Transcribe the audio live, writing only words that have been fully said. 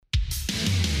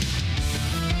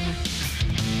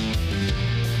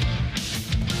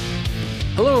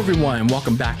Hello everyone, and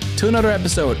welcome back to another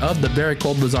episode of the Very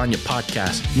Cold Lasagna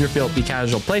podcast, your filthy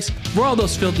casual place for all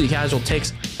those filthy casual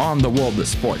takes on the world of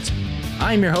sports.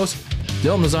 I'm your host,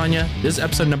 Dylan Lasagna. This is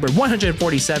episode number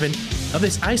 147 of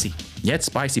this icy yet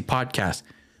spicy podcast.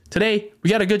 Today,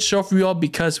 we got a good show for you all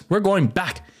because we're going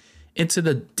back into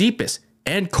the deepest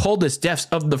and coldest depths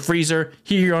of the freezer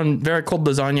here on Very Cold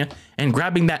Lasagna and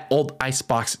grabbing that old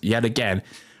icebox yet again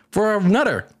for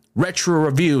another retro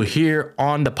review here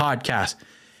on the podcast.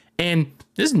 And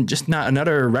this isn't just not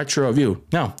another retro review.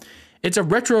 No, it's a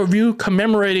retro review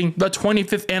commemorating the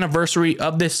 25th anniversary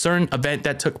of this certain event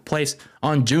that took place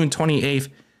on June 28th,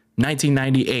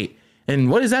 1998.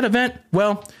 And what is that event?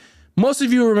 Well, most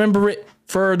of you remember it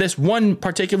for this one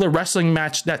particular wrestling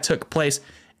match that took place,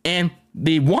 and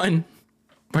the one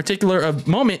particular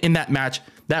moment in that match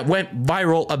that went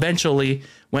viral eventually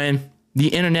when the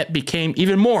internet became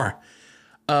even more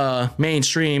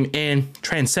mainstream and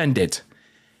transcendent.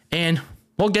 And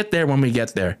we'll get there when we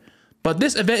get there. But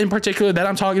this event in particular that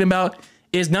I'm talking about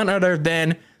is none other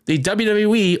than the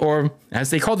WWE, or as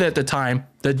they called it at the time,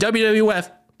 the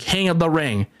WWF King of the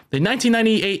Ring. The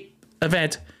 1998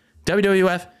 event,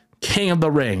 WWF King of the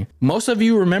Ring. Most of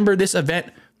you remember this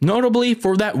event notably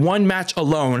for that one match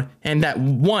alone and that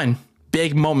one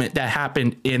big moment that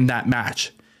happened in that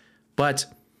match. But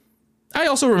I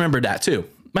also remember that too.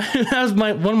 That was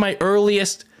one of my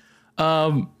earliest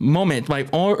moment, my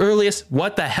earliest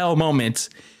what the hell moments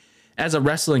as a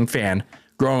wrestling fan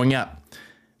growing up.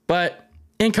 But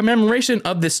in commemoration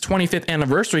of this 25th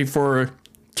anniversary for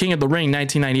King of the Ring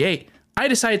 1998, I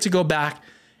decided to go back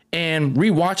and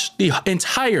rewatch the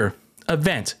entire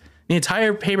event, the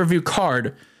entire pay-per-view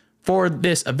card for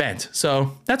this event.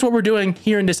 So that's what we're doing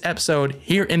here in this episode,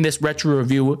 here in this retro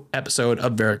review episode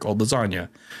of Very Cold Lasagna.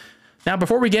 Now,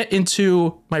 before we get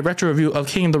into my retro review of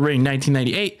King of the Ring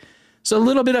 1998, so a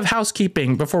little bit of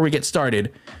housekeeping before we get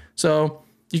started. So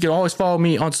you can always follow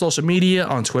me on social media,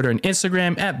 on Twitter and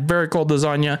Instagram at Very Cold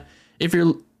Lasagna. If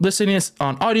you're listening to this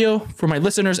on audio, for my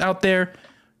listeners out there,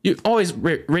 you always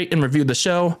rate and review the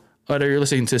show, whether you're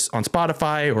listening to this on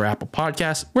Spotify or Apple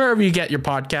Podcasts, wherever you get your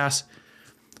podcasts.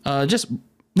 Just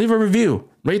leave a review,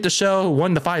 rate the show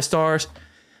 1 to 5 stars.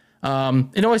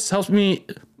 It always helps me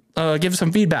give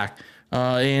some feedback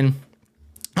and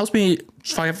helps me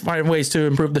find ways to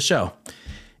improve the show.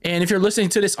 And if you're listening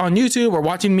to this on YouTube or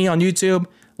watching me on YouTube,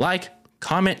 like,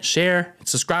 comment, share,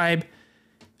 subscribe,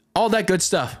 all that good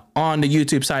stuff on the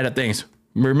YouTube side of things.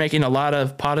 We're making a lot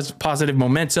of positive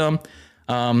momentum.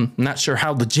 Not sure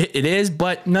how legit it is,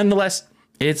 but nonetheless,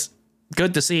 it's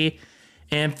good to see.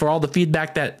 And for all the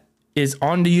feedback that is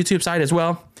on the YouTube side as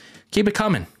well, keep it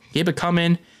coming. Keep it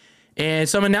coming. And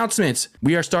some announcements.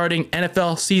 We are starting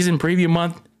NFL season preview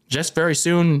month just very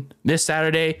soon, this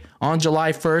Saturday on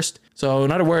July 1st. So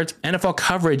in other words, NFL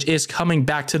coverage is coming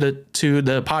back to the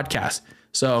podcast.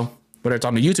 So whether it's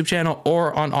on the YouTube channel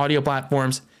or on audio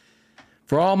platforms,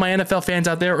 for all my NFL fans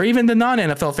out there, or even the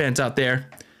non-NFL fans out there,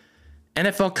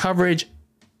 NFL coverage,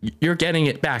 you're getting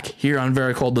it back here on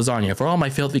Very Cold Lasagna for all my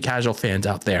filthy casual fans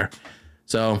out there.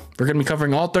 So we're going to be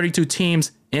covering all 32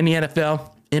 teams in the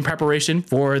NFL in preparation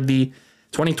for the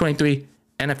 2023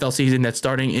 NFL season that's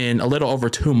starting in a little over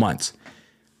 2 months.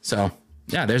 So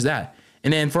yeah, there's that.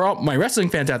 And then for all my wrestling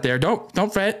fans out there,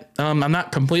 don't fret. I'm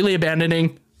not completely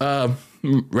abandoning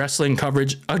wrestling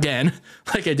coverage again,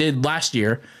 like I did last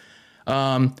year.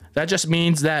 That just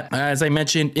means that, as I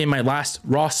mentioned in my last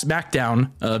Raw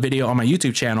SmackDown video on my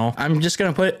YouTube channel, I'm just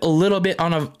going to put a little bit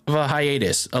on a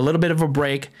hiatus, a little bit of a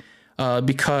break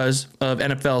because of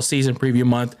NFL season preview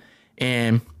month.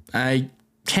 And I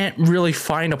can't really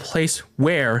find a place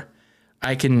where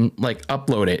I can like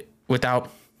upload it without,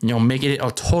 making it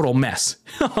a total mess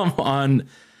on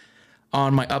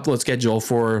my upload schedule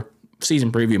for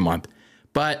season preview month.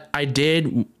 But I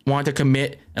did want to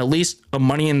commit at least a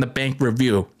Money in the Bank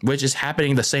review, which is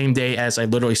happening the same day as I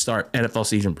literally start NFL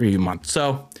season preview month.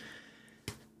 So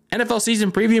NFL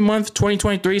season preview month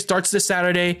 2023 starts this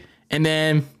Saturday. And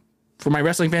then for my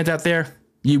wrestling fans out there,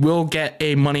 you will get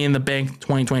a Money in the Bank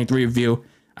 2023 review.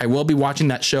 I will be watching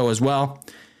that show as well.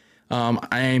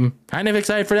 I'm kind of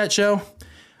excited for that show.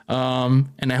 And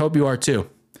I hope you are too.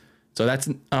 So that's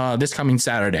this coming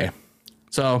Saturday.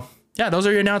 So yeah, those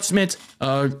are your announcements.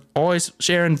 Always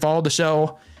share and follow the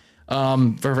show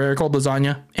for Very Cold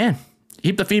Lasagna. And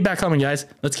keep the feedback coming, guys.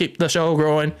 Let's keep the show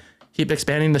growing. Keep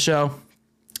expanding the show.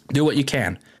 Do what you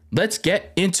can. Let's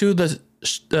get into the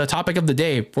topic of the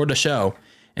day for the show.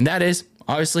 And that is,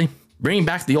 obviously, bringing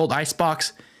back the old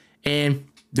Icebox and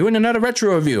doing another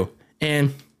retro review.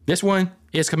 And this one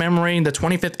is commemorating the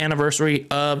 25th anniversary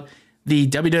of the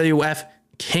WWF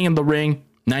King of the Ring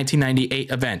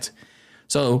 1998 event.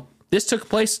 So this took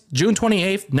place June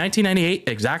 28th, 1998,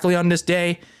 exactly on this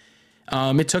day.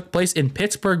 It took place in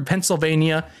Pittsburgh,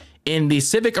 Pennsylvania, in the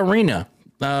Civic Arena.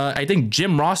 I think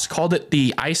Jim Ross called it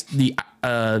the ice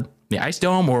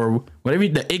dome, or whatever,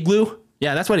 the igloo.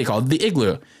 Yeah, that's what he called it, the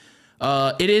igloo.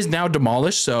 It is now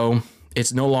demolished, so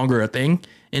it's no longer a thing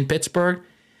in Pittsburgh.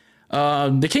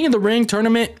 The King of the Ring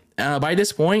tournament, by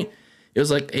this point, it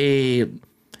was like an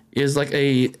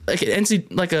NBA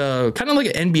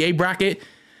bracket,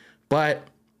 but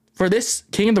for this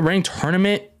King of the Ring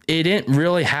tournament, it didn't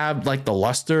really have like the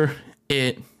luster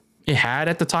it had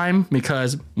at the time,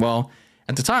 because, well,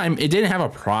 at the time it didn't have a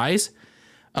prize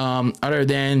other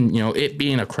than, it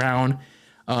being a crown,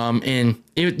 and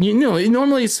it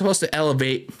normally it's supposed to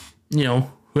elevate,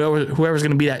 whoever's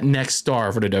going to be that next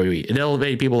star for the WWE. It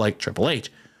elevated people like Triple H,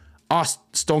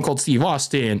 Stone Cold Steve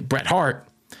Austin, Bret Hart.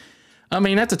 I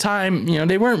mean, at the time,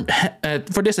 they weren't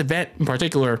for this event in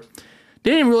particular.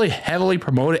 They didn't really heavily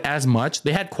promote it as much.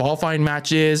 They had qualifying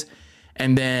matches,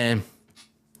 and then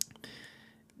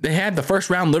they had the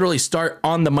first round literally start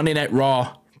on the Monday Night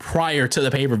Raw prior to the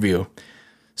pay-per-view.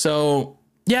 So,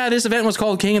 yeah, this event was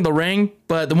called King of the Ring,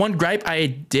 but the one gripe I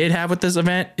did have with this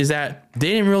event is that they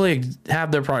didn't really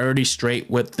have their priorities straight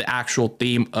with the actual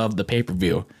theme of the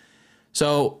pay-per-view.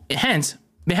 So, hence,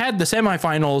 they had the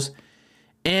semifinals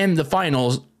and the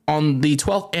finals on the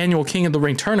 12th annual King of the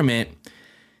Ring tournament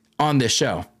on this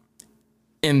show.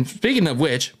 And speaking of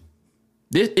which,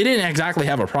 it didn't exactly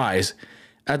have a prize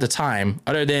at the time,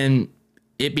 other than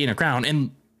it being a crown. And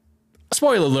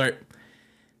spoiler alert,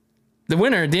 the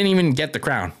winner didn't even get the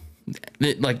crown,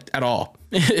 at all.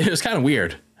 It was kind of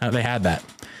weird how they had that.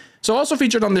 So also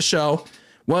featured on this show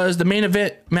was the main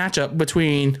event matchup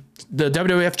between the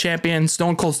WWF champion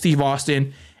Stone Cold Steve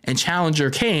Austin and challenger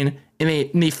Kane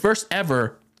in the first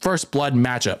ever First Blood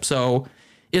matchup. So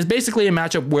it's basically a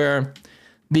matchup where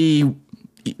the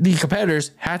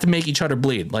competitors had to make each other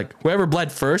bleed. Like, whoever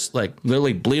bled first, like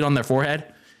literally bleed on their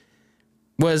forehead,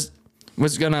 was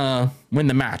gonna win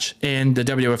the match and the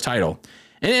WWF title.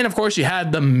 And then, of course, you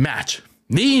had the match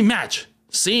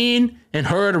seen and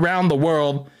heard around the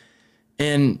world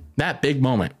in that big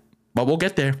moment. But we'll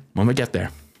get there when we get there.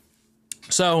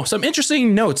 So, some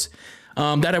interesting notes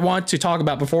that I want to talk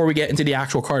about before we get into the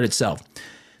actual card itself.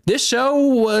 This show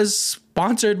was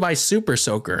sponsored by Super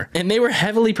Soaker, and they were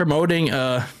heavily promoting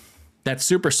that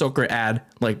Super Soaker ad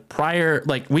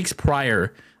weeks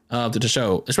prior to the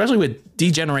show, especially with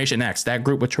D-Generation X, that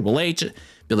group with Triple H,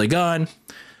 Billy Gunn,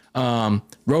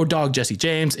 Road Dogg Jesse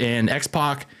James, and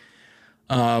X-Pac.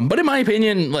 But in my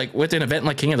opinion, like with an event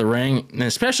like King of the Ring, and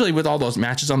especially with all those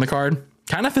matches on the card,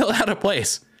 kind of fell out of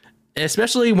place.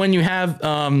 Especially when you have,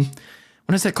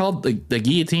 what is that called? The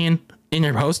guillotine in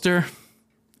your poster.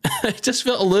 It just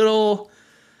felt a little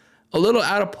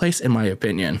out of place in my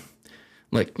opinion.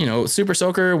 Like, Super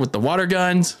Soaker with the water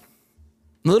guns,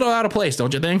 a little out of place,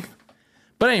 don't you think?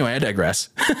 But anyway, I digress.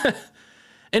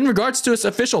 In regards to its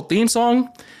official theme song,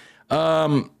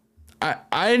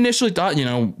 I initially thought,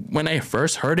 when I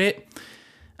first heard it,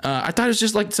 I thought it was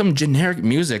just like some generic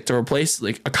music to replace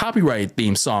like a copyrighted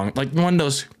theme song, like one of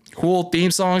those cool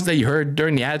theme songs that you heard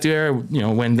during the Attitude Era,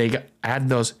 when they had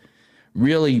those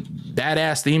really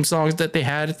badass theme songs that they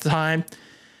had at the time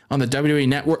on the WWE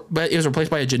Network, but it was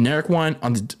replaced by a generic one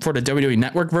for the WWE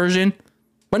Network version.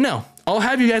 But no, I'll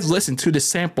have you guys listen to the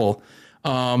sample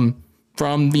from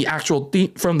the actual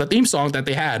from the theme song that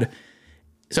they had.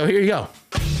 So here you go.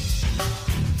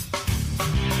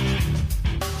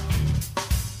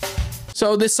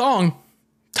 So this song,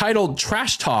 titled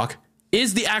Trash Talk,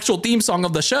 is the actual theme song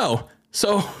of the show.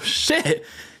 So shit,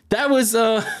 that was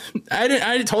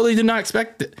I totally did not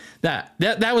expect that.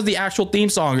 That was the actual theme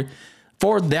song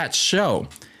for that show.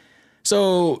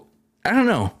 So I don't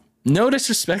know. No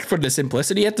disrespect for the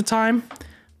simplicity at the time,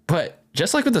 but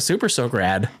just like with the Super Soaker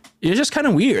ad, it was just kind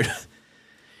of weird.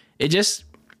 It just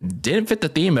didn't fit the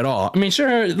theme at all. I mean,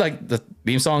 sure, like the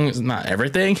theme song is not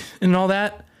everything and all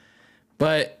that,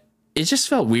 but it just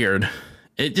felt weird.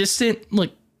 It just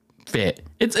didn't fit.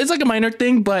 It's like a minor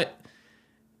thing, but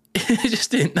it just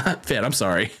did not fit. I'm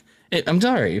sorry. I'm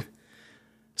sorry.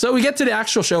 So we get to the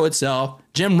actual show itself.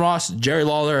 Jim Ross, Jerry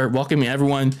Lawler welcoming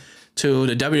everyone to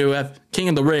the WWF King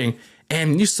of the Ring,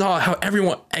 and you saw how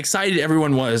excited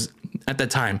everyone was at that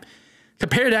time.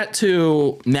 Compare that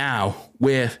to now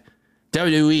with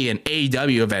WWE and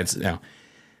AEW events now.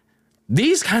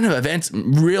 These kind of events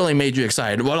really made you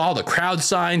excited. With all the crowd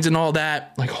signs and all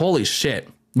that, like holy shit.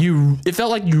 It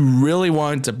felt like you really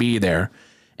wanted to be there.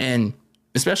 And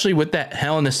especially with that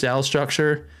Hell in a Cell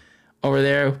structure over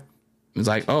there, it's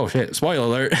like, oh shit, spoiler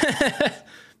alert.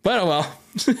 But oh well.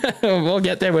 We'll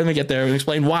get there when we get there and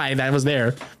explain why that was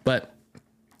there. But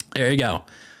there you go.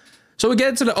 So we get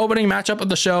into the opening matchup of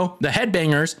the show, the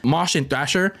Headbangers, Mosh and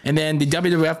Thrasher, and then the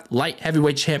WWF Light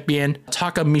Heavyweight Champion,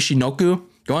 Taka Michinoku,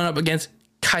 going up against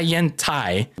Kaien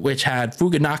Tai, which had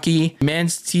Fuganaki,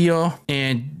 Manstio,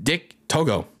 and Dick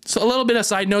Togo. So a little bit of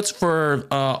side notes for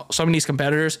some of these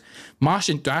competitors. Mosh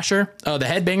and Thrasher, the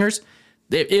Headbangers,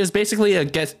 it was basically a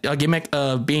gimmick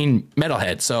of being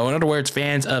metalhead. So in other words,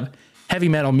 fans of heavy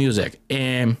metal music.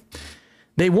 And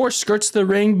they wore skirts to the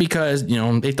ring because, you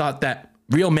know, they thought that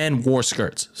real men wore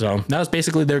skirts. So that was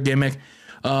basically their gimmick.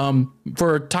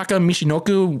 For Taka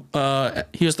Michinoku,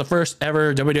 he was the first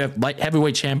ever WWF Light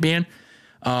Heavyweight Champion.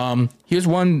 He was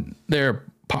one of their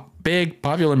big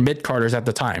popular mid-carders at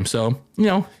the time. So, you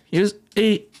know, he was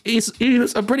a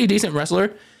pretty decent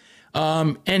wrestler.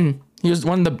 And he was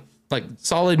one of the like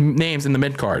solid names in the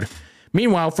mid-card.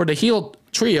 Meanwhile, for the heel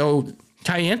trio,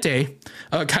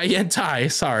 Kaien Tai,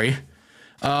 sorry.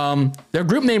 Their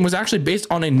group name was actually based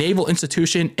on a naval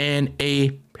institution and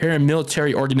a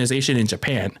paramilitary organization in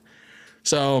Japan.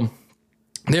 So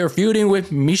they were feuding with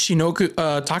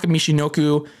Taka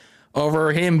Michinoku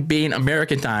over him being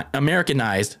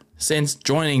Americanized since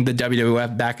joining the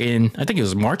WWF back in, I think it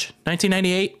was March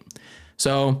 1998.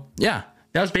 So yeah,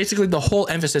 that was basically the whole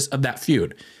emphasis of that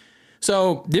feud.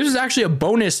 So this was actually a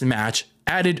bonus match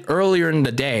added earlier in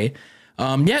the day.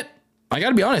 Yet I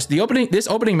gotta be honest, this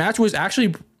opening match was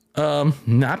actually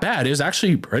not bad. It was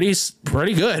actually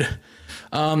pretty good.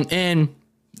 And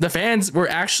the fans were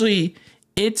actually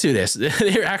into this.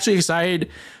 They were actually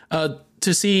excited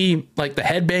to see like the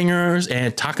Headbangers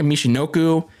and Taka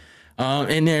Michinoku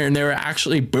in there, and they were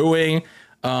actually booing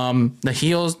the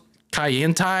heels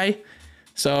Kaien Tai.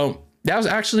 So that was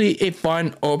actually a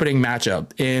fun opening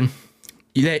matchup, and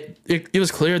it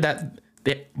was clear that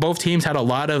both teams had a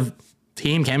lot of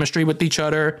team chemistry with each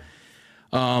other.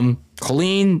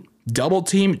 Clean double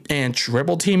team and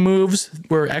triple team moves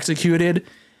were executed.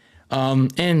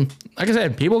 And like I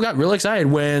said, people got really excited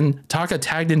when Taka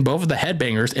tagged in both of the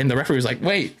Headbangers, and the referee was like,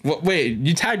 wait,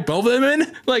 you tagged both of them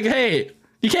in? Like, hey,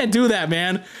 you can't do that,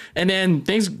 man. And then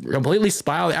things completely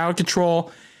spiraled out of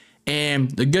control, and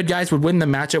the good guys would win the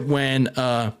matchup when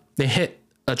they hit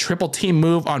a triple team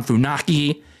move on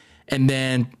Funaki, and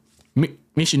then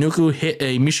Michinoku hit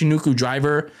a Michinoku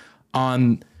driver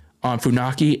on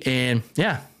Funaki, and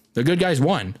yeah, the good guys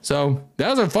won. So that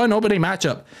was a fun opening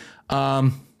matchup.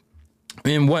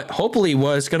 And what hopefully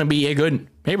was going to be a good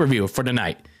pay-per-view for the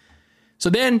night. So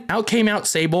then out came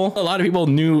Sable. A lot of people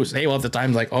knew Sable at the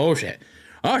time, like, oh shit,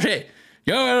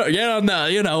 you don't know,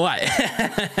 you know what.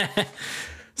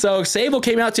 So Sable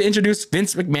came out to introduce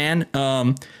Vince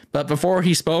McMahon, but before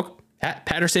he spoke,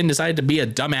 Patterson decided to be a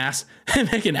dumbass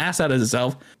and make an ass out of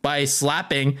himself by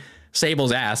slapping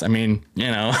Sable's ass. I mean,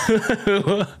 you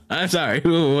know, I'm sorry,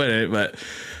 who wouldn't, but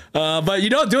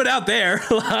you don't do it out there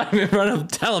live in front of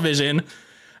television.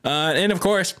 And of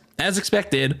course, as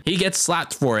expected, he gets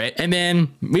slapped for it. And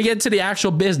then we get to the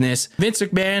actual business. Vince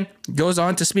McMahon goes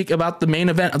on to speak about the main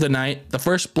event of the night, the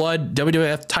First Blood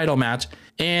WWF title match,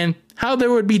 and how there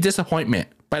would be disappointment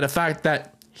by the fact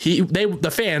that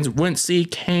the fans wouldn't see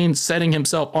Kane setting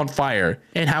himself on fire,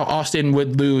 and how Austin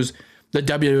would lose the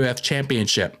WWF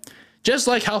Championship. Just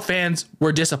like how fans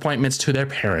were disappointments to their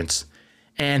parents,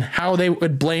 and how they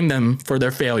would blame them for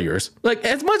their failures. Like,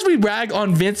 as much as we brag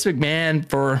on Vince McMahon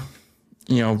for,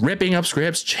 you know, ripping up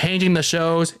scripts, changing the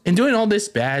shows, and doing all this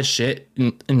bad shit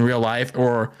in real life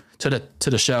or to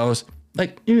the shows,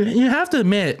 like, you have to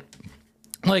admit,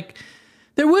 like,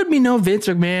 there would be no Vince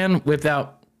McMahon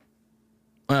without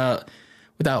the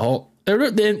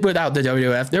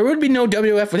WWF. There would be no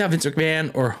WWF without Vince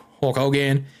McMahon or Hulk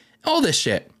Hogan, all this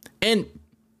shit. And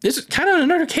this is kind of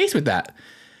another case with that.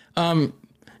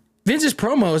 Vince's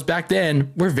promos back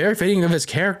then were very fitting of his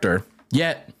character,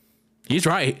 yet he's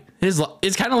right.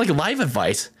 It's kind of like life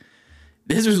advice.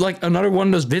 This was like another one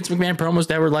of those Vince McMahon promos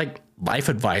that were like life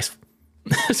advice.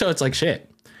 So it's like shit.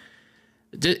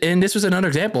 And this was another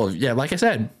example of, yeah, like I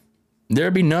said, there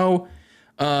would be no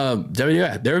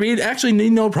WWF. There would be actually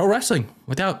no pro wrestling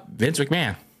without Vince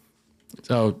McMahon.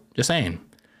 So just saying.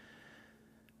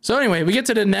 So anyway, we get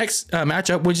to the next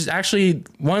matchup, which is actually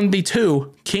one of the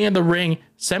two King of the Ring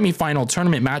semi-final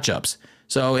tournament matchups.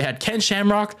 So we had Ken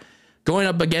Shamrock going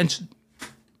up against...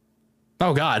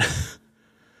 Oh, God.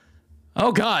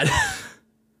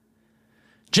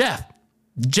 Jeff.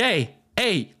 Jarrett.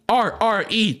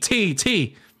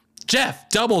 Jeff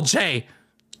Double J.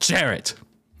 Jarrett.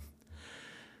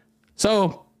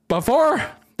 So before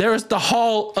there was the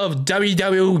Hall of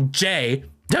WWA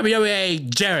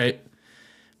Jarrett,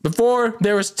 before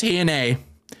there was TNA,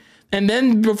 And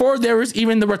then before there was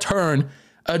even the return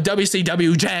of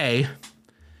WCWJ,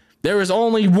 there was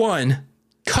only one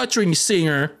country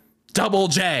singer, Double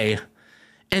J,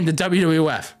 in the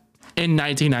WWF in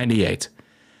 1998.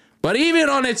 But even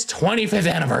on its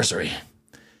 25th anniversary,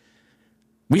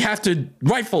 we have to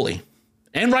rightfully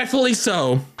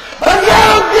so.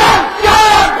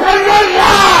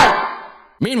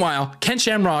 Meanwhile, Ken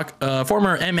Shamrock,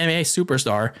 former MMA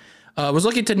superstar, was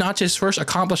looking to notch his first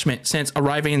accomplishment since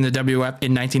arriving in the WWF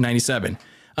in 1997.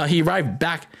 He arrived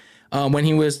back when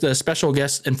he was the special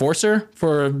guest enforcer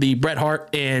for the Bret Hart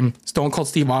and Stone Cold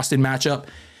Steve Austin matchup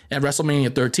at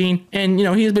WrestleMania 13. And, you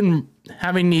know, he's been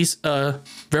having these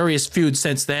various feuds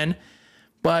since then.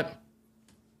 But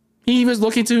he was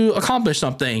looking to accomplish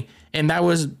something, and that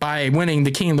was by winning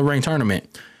the King of the Ring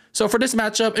tournament. So for this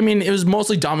matchup, I mean, it was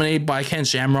mostly dominated by Ken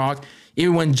Shamrock,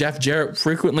 even when Jeff Jarrett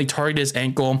frequently targeted his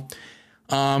ankle.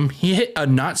 He hit a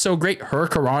not so great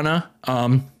hurricanrana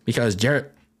because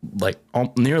Jarrett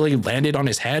nearly landed on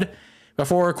his head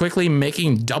before quickly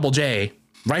making Double J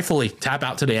rightfully tap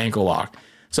out to the ankle lock.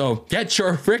 So get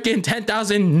your freaking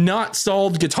 10,000 not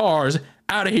sold guitars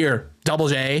out of here, Double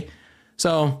J.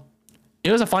 So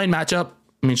it was a fine matchup.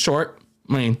 I mean, short.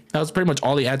 I mean, that was pretty much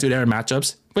all the Attitude Era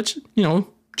matchups, which, you know,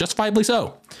 justifiably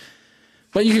so.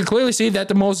 But you can clearly see that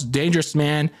the most dangerous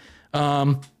man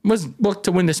was booked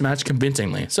to win this match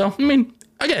convincingly. So, I mean,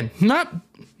 again, not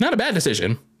a bad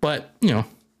decision, but, you know,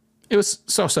 it was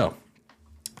so-so.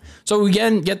 So we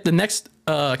again get the next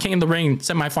King of the Ring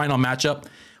semifinal matchup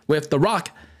with The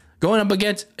Rock going up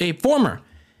against a former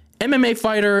MMA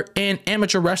fighter and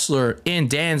amateur wrestler in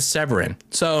Dan Severn.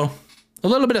 So a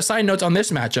little bit of side notes on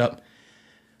this matchup.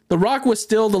 The Rock was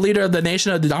still the leader of the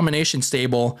Nation of the Domination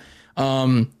stable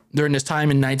during this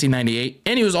time in 1998,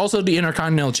 and he was also the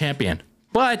Intercontinental Champion.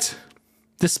 But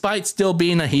despite still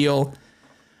being a heel,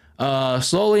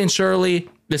 slowly and surely,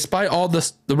 despite all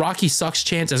the Rocky sucks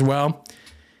chants as well,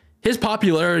 his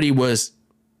popularity was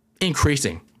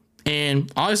increasing,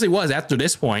 and obviously was after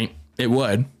this point. It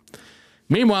would.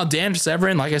 Meanwhile, Dan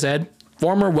Severn, like I said,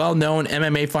 former well-known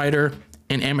MMA fighter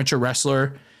and amateur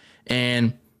wrestler,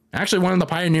 and actually one of the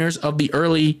pioneers of the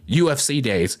early UFC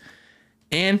days.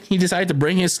 And he decided to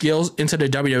bring his skills into the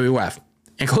WWF,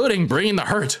 including bringing the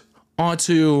Hurt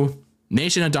onto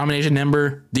Nation of Domination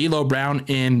member D'Lo Brown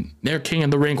in their King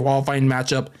of the Ring qualifying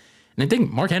matchup. And I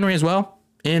think Mark Henry as well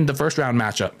in the first round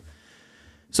matchup.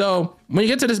 So when you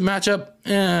get to this matchup,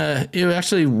 it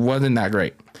actually wasn't that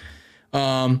great.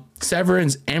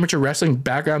 Severn's amateur wrestling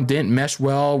background didn't mesh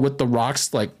well with The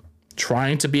Rock's like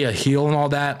trying to be a heel and all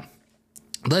that.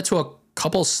 Led to a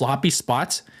couple sloppy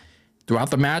spots throughout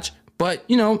the match, but,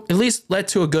 you know, at least led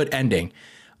to a good ending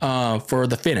for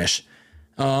the finish.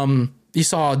 You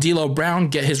saw D'Lo Brown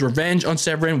get his revenge on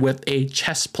Severn with a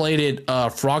chest-plated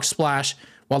frog splash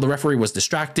while the referee was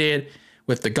distracted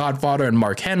with the Godfather and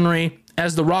Mark Henry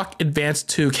as The Rock advanced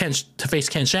to face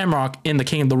Ken Shamrock in the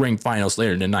King of the Ring finals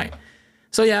later tonight.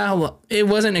 So yeah, it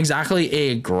wasn't exactly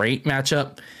a great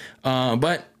matchup,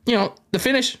 but, you know, the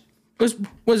finish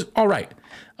was all right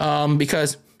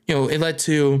because, you know, it led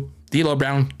to D'Lo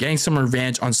Brown getting some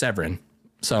revenge on Severn.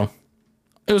 So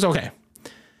it was okay.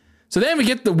 So then we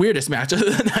get the weirdest match of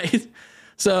the night.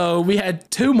 So we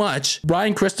had Too Much,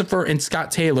 Brian Christopher and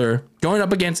Scott Taylor going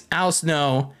up against Al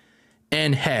Snow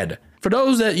and Head. For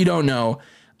those that you don't know,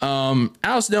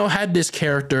 Al Snow had this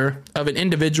character of an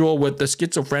individual with the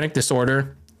schizophrenic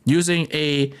disorder using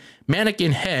a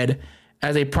mannequin head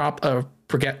as a prop of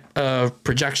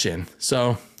projection.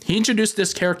 So he introduced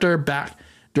this character back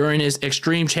during his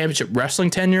Extreme Championship Wrestling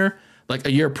tenure, like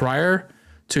a year prior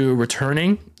to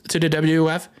returning to the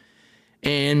WWF.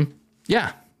 And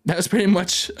yeah, that was pretty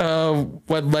much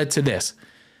what led to this.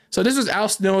 So this was Al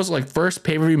Snow's like first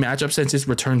pay-per-view matchup since his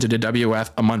return to the WWF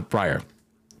a month prior.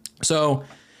 So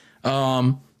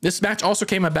this match also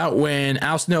came about when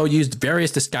Al Snow used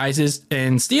various disguises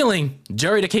in stealing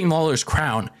Jerry the King Lawler's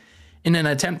crown in an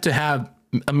attempt to have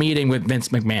a meeting with Vince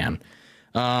McMahon.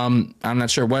 I'm not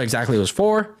sure what exactly it was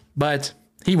for, but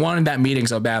he wanted that meeting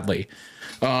so badly.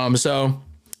 So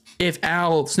if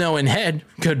Al Snow and Head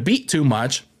could beat Too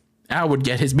Much, Al would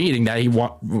get his meeting that he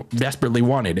desperately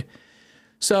wanted.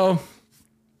 So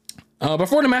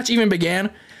before the match even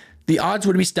began, the odds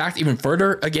would be stacked even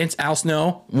further against Al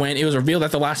Snow when it was revealed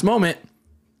at the last moment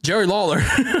Jerry Lawler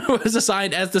was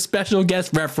assigned as the special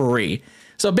guest referee.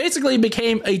 So basically it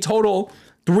became a total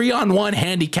 3-on-1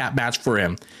 handicap match for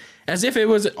him, as if it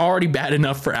was already bad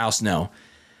enough for Al Snow.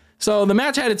 So the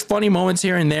match had its funny moments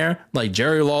here and there, like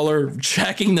Jerry Lawler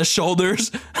checking the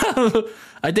shoulders.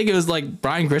 I think it was like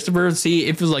Brian Christopher, see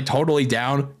if it was like totally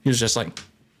down. He was just like,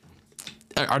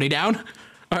 are they down?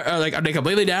 Are they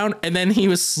completely down? And then he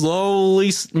was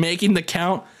slowly making the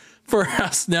count for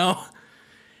Al Snow.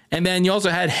 And then you also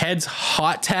had Head's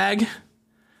hot tag.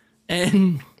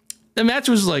 And the match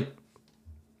was like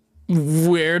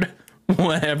weird,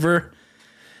 whatever.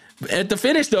 At the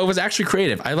finish, though, was actually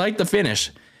creative. I like the finish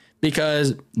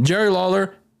because Jerry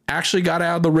Lawler actually got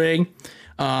out of the ring.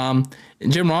 And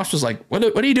Jim Ross was like, what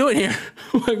are you doing here?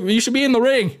 You should be in the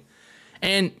ring.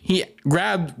 And he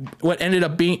grabbed what ended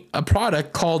up being a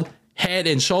product called Head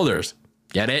and Shoulders.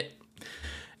 Get it?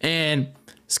 And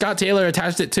Scott Taylor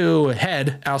attached it to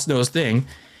Head, Al Snow's thing.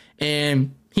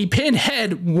 And he pinned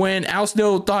Head when Al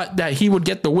Snow thought that he would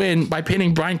get the win by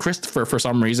pinning Brian Christopher for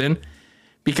some reason.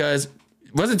 Because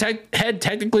wasn't Head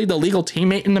technically the legal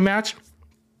teammate in the match?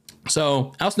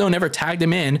 So Al Snow never tagged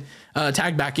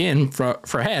back in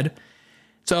for Head.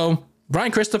 So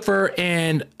Brian Christopher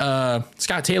and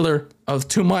Scott Taylor of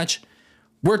Too Much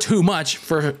were too much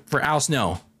for Al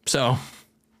Snow. So,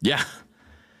 yeah.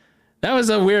 That was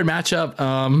a weird matchup.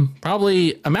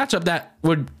 Probably a matchup that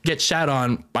would get shat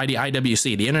on by the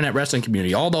IWC, the Internet Wrestling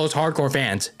community, all those hardcore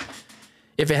fans,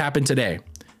 if it happened today.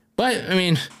 But, I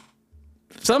mean,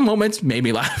 some moments made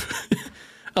me laugh.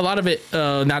 A lot of it,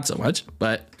 not so much.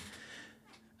 But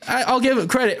I'll give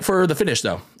credit for the finish,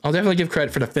 though. I'll definitely give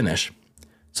credit for the finish.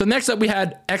 So next up, we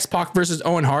had X-Pac versus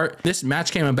Owen Hart. This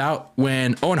match came about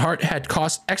when Owen Hart had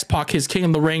cost X-Pac his King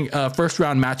of the Ring first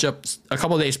round matchup a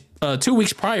couple of days, 2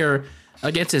 weeks prior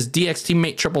against his DX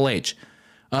teammate Triple H.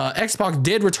 X-Pac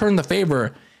did return the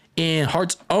favor in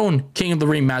Hart's own King of the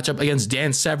Ring matchup against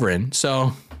Dan Severn.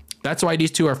 So that's why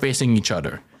these two are facing each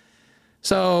other.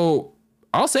 So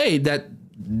I'll say that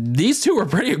these two are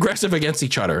pretty aggressive against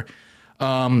each other.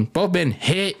 Both been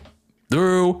hit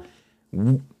through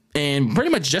and pretty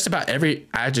much just about every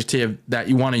adjective that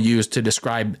you want to use to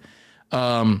describe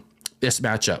this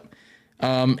matchup.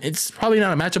 It's probably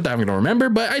not a matchup that I'm going to remember,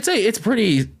 but I'd say it's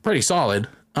pretty solid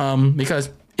because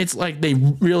it's like they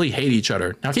really hate each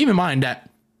other. Now, keep in mind that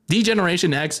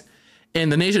D-Generation X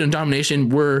and the Nation of Domination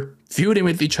were feuding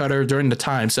with each other during the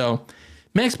time, so it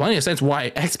makes plenty of sense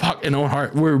why X-Pac and Owen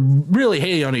Hart were really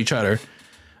hating on each other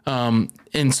in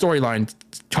storyline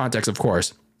context, of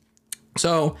course.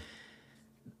 So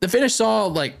the finish saw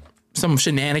like some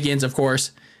shenanigans, of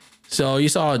course. So you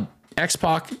saw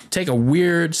X-Pac take a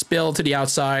weird spill to the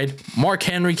outside. Mark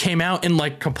Henry came out and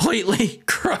like completely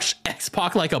crushed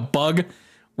X-Pac like a bug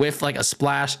with like a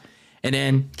splash. And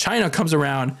then China comes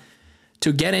around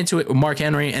to get into it with Mark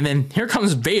Henry. And then here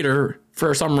comes Vader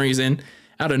for some reason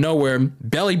out of nowhere,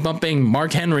 belly bumping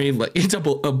Mark Henry like into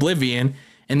oblivion.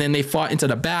 And then they fought into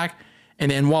the back. And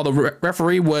then while the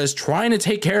referee was trying to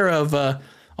take care of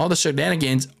all the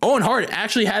shenanigans, Owen Hart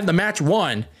actually had the match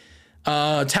won,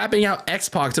 tapping out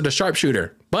X-Pac to the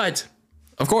sharpshooter. But,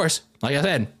 of course, like I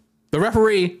said, the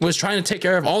referee was trying to take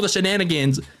care of all the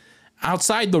shenanigans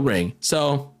outside the ring.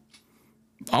 So,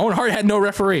 Owen Hart had no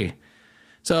referee.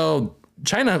 So,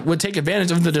 China would take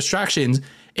advantage of the distractions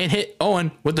and hit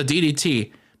Owen with the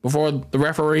DDT before the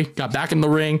referee got back in the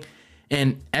ring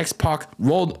and X-Pac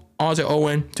rolled onto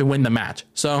Owen to win the match.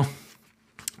 So,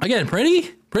 again,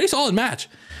 pretty solid match.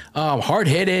 Hard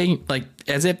hitting, like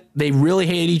as if they really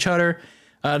hate each other.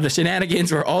 The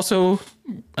shenanigans were also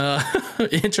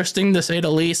interesting to say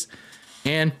the least.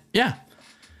 And yeah,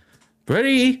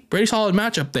 pretty solid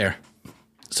match up there.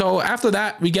 So after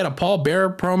that, we get a Paul Bearer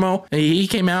promo. He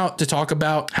came out to talk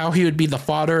about how he would be the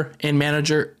father and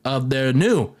manager of their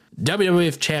new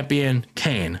WWF champion,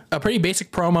 Kane. A pretty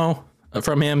basic promo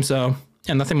from him, so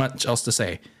yeah, nothing much else to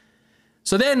say.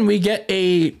 So then we get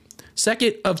a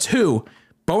second of two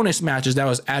bonus matches that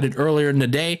was added earlier in the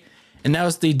day, and that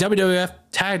was the WWF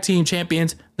Tag Team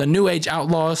Champions, the New Age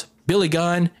Outlaws, Billy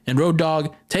Gunn and Road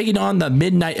Dogg, taking on the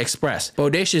Midnight Express,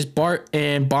 Bodacious Bart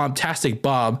and Bombastic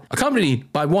Bob,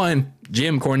 accompanied by one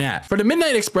Jim Cornette. For the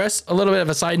Midnight Express, a little bit of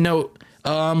a side note,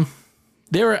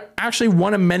 they were actually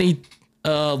one of many,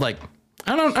 I'm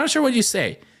not sure what you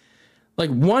say, like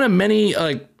one of many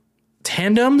like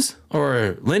tandems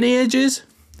or lineages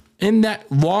in that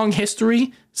long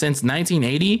history since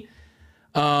 1980.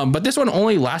 But this one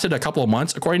only lasted a couple of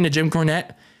months, according to Jim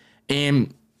Cornette,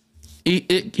 and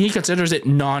he considers it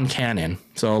non-canon.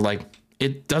 So like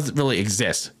it doesn't really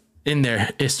exist in their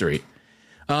history.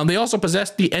 They also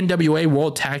possessed the NWA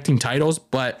World Tag Team titles,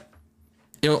 but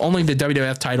only the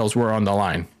WWF titles were on the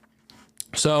line.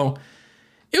 So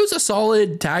it was a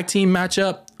solid tag team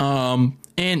matchup.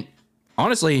 And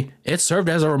honestly, it served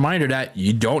as a reminder that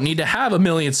you don't need to have a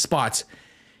million spots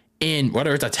in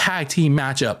whether it's a tag team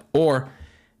matchup or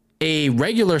a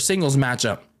regular singles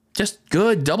matchup. Just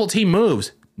good double team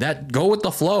moves that go with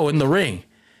the flow in the ring.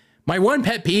 My one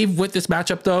pet peeve with this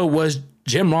matchup, though, was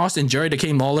Jim Ross and Jerry the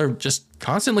King Lawler just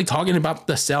constantly talking about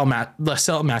the cell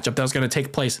matchup that was going to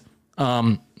take place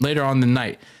later on in the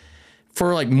night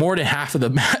for like more than half of the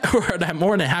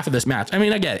more than half of this match. I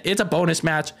mean, I get it. It's a bonus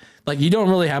match. Like, you don't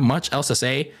really have much else to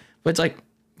say, but it's like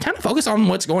kind of focus on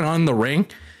what's going on in the ring.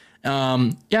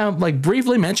 Yeah, like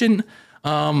briefly mention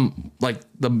like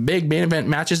the big main event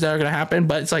matches that are going to happen,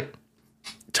 but it's like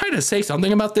try to say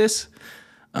something about this.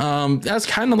 That's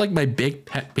kind of like my big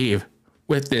pet peeve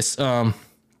with this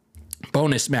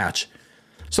bonus match.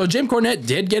 So Jim Cornette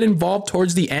did get involved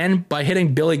towards the end by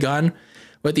hitting Billy Gunn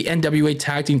with the NWA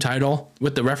Tag Team title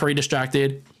with the referee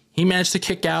distracted. He managed to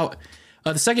kick out.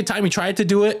 The second time he tried to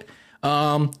do it,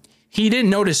 he didn't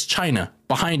notice Chyna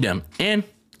behind him, and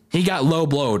he got low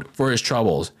blowed for his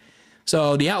troubles.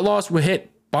 So the Outlaws would hit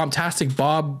Bombastic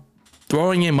Bob,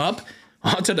 throwing him up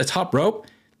onto the top rope.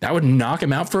 That would knock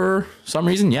him out for some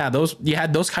reason. Yeah, you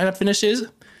had those kind of finishes.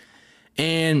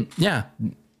 And yeah,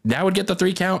 that would get the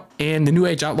 3 count, and the New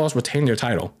Age Outlaws retain their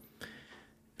title.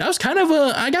 That was kind of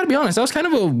I gotta be honest, that was kind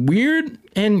of a weird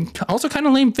and also kind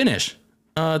of lame finish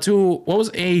to what was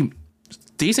a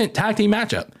decent tag team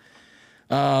matchup.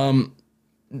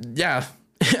 Yeah,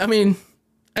 I mean,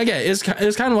 again, it's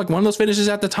kind of like one of those finishes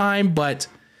at the time, but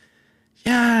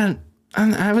yeah,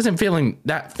 I wasn't feeling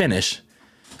that finish.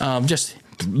 Just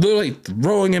literally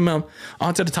throwing him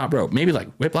onto the top rope. Maybe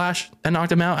like Whiplash that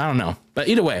knocked him out. I don't know. But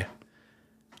either way,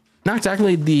 not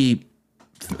exactly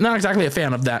a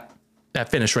fan of that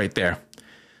finish right there.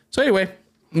 So anyway,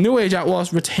 New Age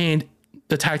Outlaws retained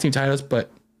the tag team titles,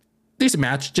 but decent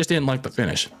match. Just didn't like the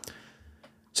finish.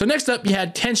 So next up, you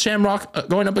had Ken Shamrock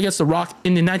going up against The Rock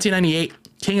in the 1998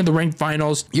 King of the Ring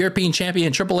Finals. European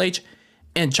champion Triple H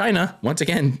and Chyna once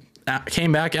again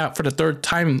came back out for the 3rd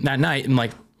time that night, and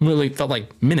like really felt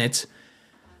like minutes.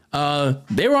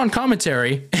 They were on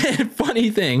commentary, and funny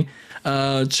thing,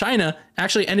 Chyna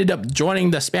actually ended up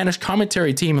joining the Spanish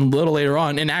commentary team a little later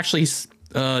on, and actually,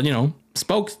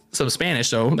 spoke some Spanish,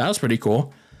 so that was pretty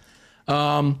cool.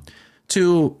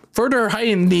 To further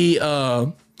heighten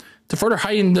the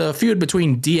feud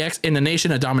between DX and the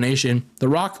Nation of Domination, The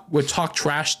Rock would talk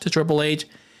trash to Triple H,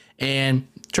 and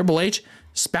Triple H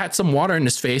spat some water in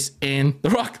his face, and The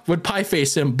Rock would pie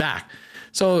face him back.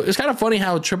 So it's kind of funny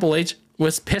how Triple H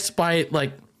was pissed by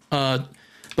like The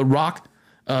Rock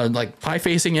like pie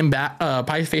facing him back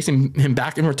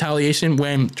in retaliation,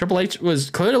 when Triple H was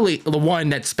clearly the one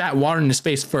that spat water in his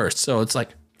face first. So it's like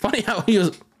funny how he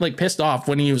was like pissed off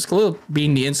when he was clearly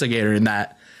being the instigator in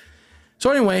that. So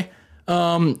anyway,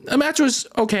 the match was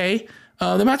okay.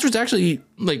 The match was actually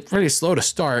like pretty slow to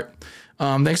start,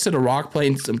 thanks to The Rock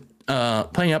playing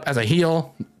up as a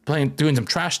heel, doing some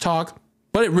trash talk,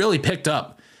 but it really picked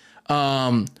up.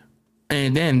 And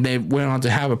then they went on to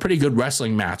have a pretty good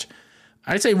wrestling match.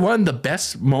 I'd say one of the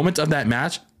best moments of that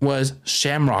match was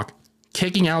Shamrock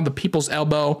kicking out the people's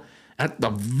elbow at the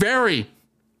very,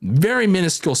 very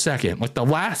minuscule second, like the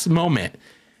last moment.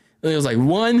 It was like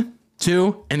 1,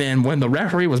 2, and then when the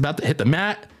referee was about to hit the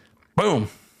mat, boom,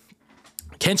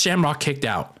 Ken Shamrock kicked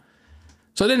out.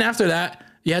 So then after that,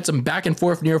 you had some back and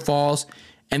forth near falls,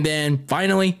 and then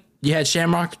finally you had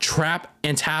Shamrock trap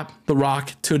and tap The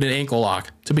Rock to the ankle lock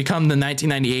to become the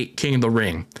 1998 King of the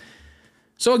Ring.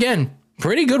 So again,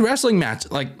 pretty good wrestling match.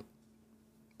 Like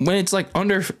when it's like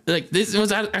under, like this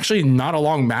was actually not a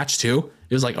long match too.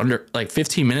 It was like under like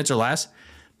 15 minutes or less.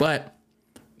 But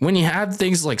when you have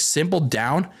things like simple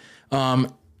down,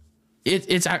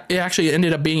 it actually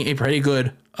ended up being a pretty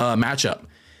good matchup.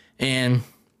 And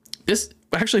this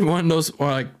actually one of those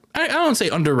like I don't say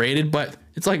underrated, but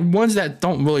it's like ones that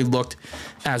don't really look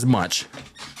as much.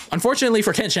 Unfortunately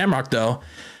for Ken Shamrock though,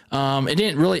 it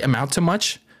didn't really amount to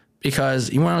much, because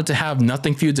he went on to have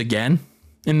nothing feuds again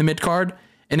in the mid card,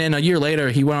 and then a year later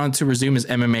he went on to resume his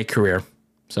MMA career.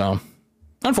 So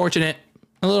unfortunate,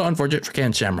 a little unfortunate for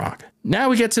Ken Shamrock. Now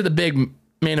we get to the big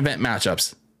main event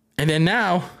matchups, and then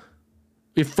now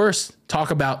we first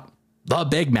talk about the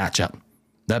big matchup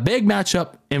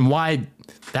and why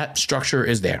that structure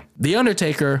is there. The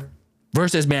Undertaker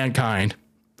versus Mankind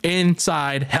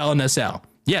inside Hell in a Cell.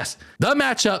 Yes, the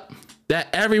matchup that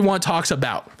everyone talks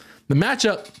about. The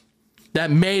matchup that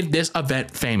made this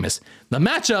event famous. The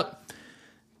matchup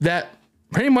that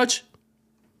pretty much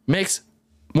makes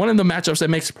one of the matchups that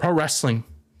makes pro wrestling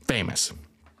famous.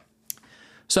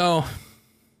 So,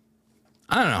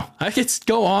 I don't know. I could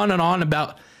go on and on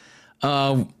about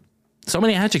so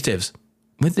many adjectives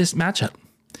with this matchup.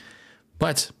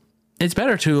 But it's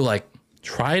better to like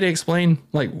try to explain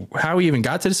like how we even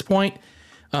got to this point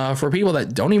for people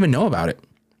that don't even know about it.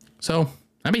 So,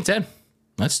 that being said,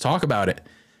 let's talk about it.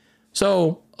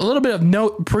 So a little bit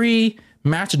of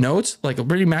pre-match notes, like a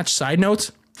pre-match side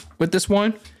notes with this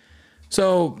one.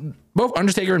 So both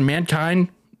Undertaker and Mankind,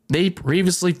 they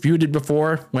previously feuded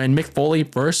before when Mick Foley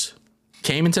first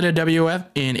came into the WWF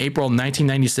in April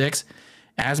 1996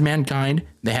 as Mankind.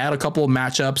 They had a couple of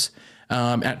matchups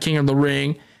at King of the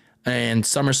Ring and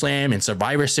SummerSlam and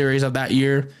Survivor Series of that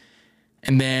year.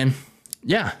 And then,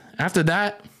 yeah, after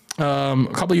that, a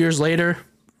couple years later,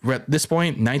 we're at this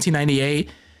point, 1998,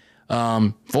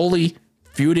 Foley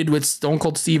feuded with Stone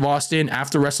Cold Steve Austin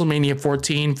after WrestleMania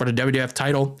 14 for the WWF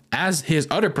title as his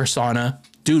other persona,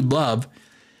 Dude Love.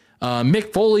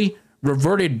 Mick Foley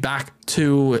reverted back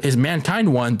to his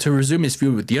Mankind one to resume his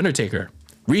feud with The Undertaker.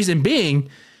 Reason being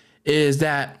is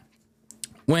that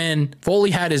when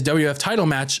Foley had his WWF title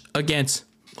match against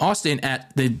Austin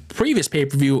at the previous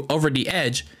pay-per-view Over the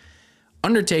Edge,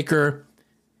 Undertaker,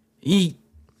 he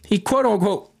quote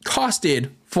unquote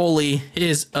costed Foley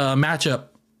his matchup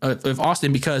with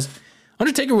Austin because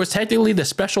Undertaker was technically the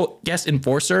special guest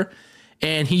enforcer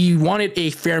and he wanted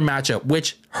a fair matchup,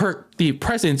 which hurt the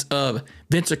presence of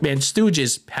Vince McMahon's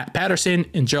stooges, Pat Patterson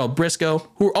and Gerald Briscoe,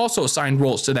 who were also assigned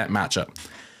roles to that matchup.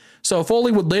 So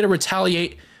Foley would later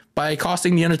retaliate by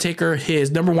costing The Undertaker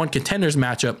his #1 contenders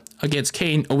matchup against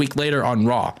Kane a week later on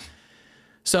Raw.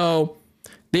 So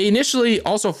they initially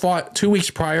also fought 2 weeks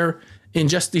prior in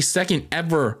just the second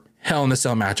ever Hell in a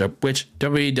Cell matchup, which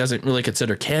WWE doesn't really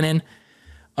consider canon,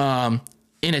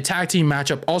 in a tag team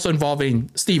matchup also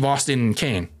involving Steve Austin and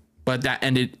Kane. But that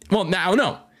ended, well,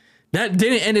 no, that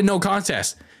didn't end in no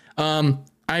contest.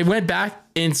 I went back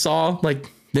and saw,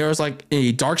 like, there was like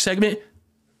a dark segment.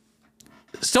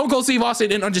 Stone Cold Steve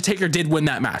Austin and Undertaker did win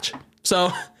that match.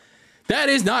 So that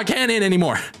is not canon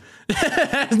anymore.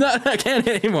 That's not canon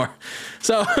anymore.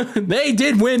 So they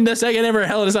did win the second ever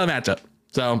Hell in a Cell matchup.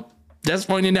 So just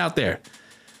pointing out there.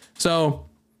 So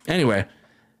anyway,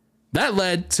 that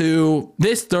led to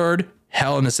this third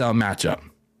Hell in a Cell matchup.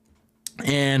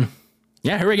 And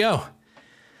yeah, here we go.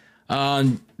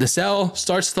 The cell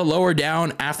starts to lower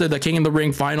down after the King of the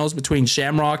Ring finals between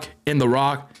Shamrock and The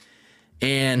Rock.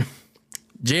 And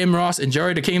Jim Ross and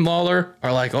Jerry the King Lawler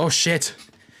are like, oh shit,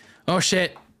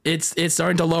 it's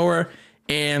starting to lower,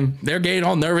 and they're getting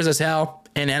all nervous as hell.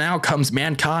 And then out comes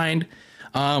Mankind,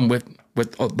 with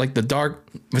like the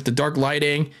dark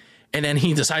lighting, and then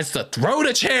he decides to throw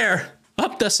the chair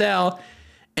up the cell,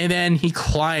 and then he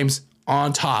climbs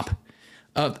on top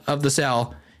of the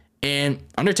cell, and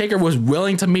Undertaker was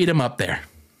willing to meet him up there.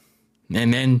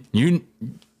 And then you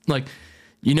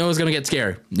it's gonna get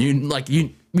scary.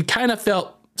 We kind of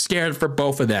felt scared for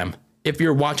both of them if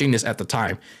you're watching this at the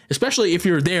time, especially if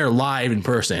you're there live in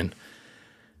person.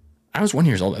 I was 1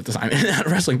 year old at the time and not a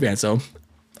wrestling fan,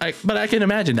 but I can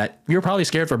imagine that you're probably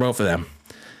scared for both of them.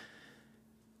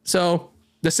 So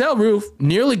the cell roof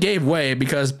nearly gave way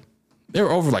because they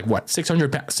were over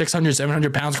 600,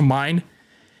 700 pounds combined,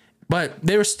 but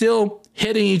they were still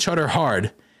hitting each other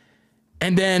hard.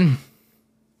 And then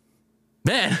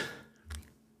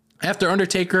after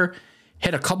Undertaker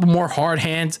hit a couple more hard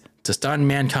hands to stun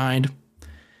Mankind,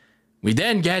 we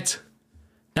then get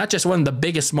not just one of the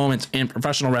biggest moments in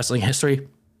professional wrestling history,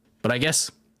 but I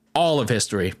guess all of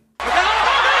history.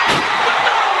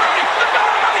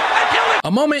 A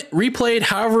moment replayed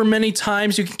however many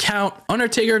times you can count.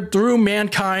 Undertaker threw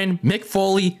Mankind, Mick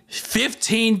Foley,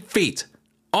 15 feet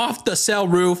off the cell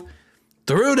roof,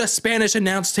 through the Spanish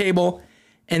announce table,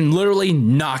 and literally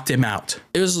knocked him out.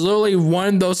 It was literally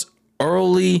one of those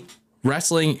early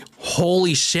wrestling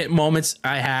holy shit moments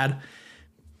I had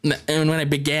and when I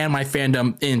began my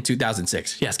fandom in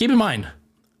 2006. Yes, keep in mind,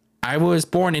 I was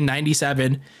born in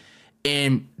 97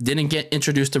 and didn't get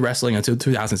introduced to wrestling until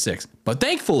 2006. But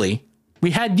thankfully,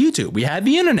 we had YouTube. We had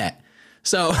the internet.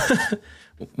 So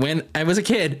when I was a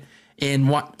kid and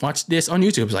watched this on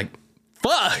YouTube, I was like,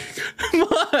 fuck,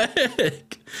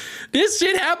 this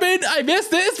shit happened. I missed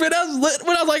this when I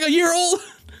was like a year old.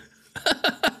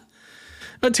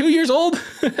 2 years old.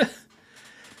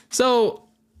 So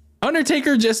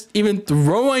Undertaker just even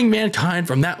throwing Mankind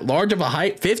from that large of a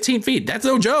height, 15 feet, that's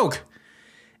no joke.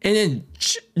 And then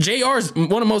JR's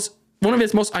one of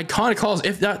his most iconic calls,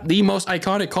 if not the most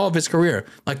iconic call of his career.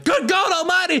 Like, good God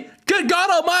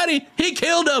Almighty, he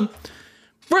killed him.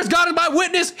 First God is my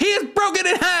witness, he is broken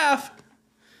in half.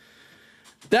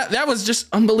 That was just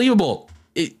unbelievable.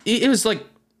 It was like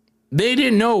they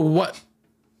didn't know what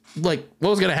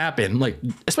was gonna happen. Like,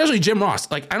 especially Jim Ross.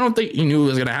 Like, I don't think he knew what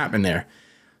was gonna happen there.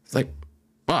 It's like,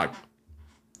 fuck.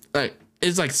 Like,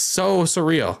 it's like so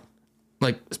surreal.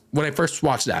 Like when I first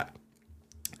watched that.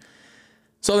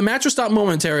 So the match was stopped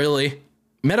momentarily.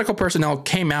 Medical personnel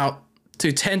came out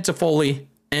to tend to Foley,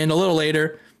 and a little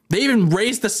later, They even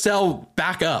raised the cell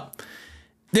back up.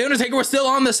 The Undertaker was still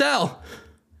on the cell.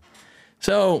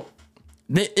 So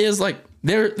it is like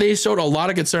they showed a lot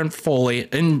of concern for Foley,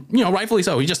 and rightfully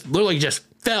so. He just literally just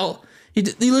fell. He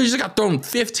literally just got thrown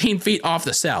 15 feet off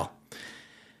the cell.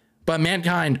 But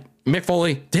Mankind, Mick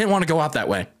Foley, didn't want to go out that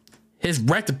way. His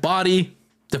wrecked body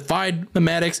defied the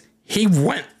medics. He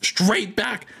went straight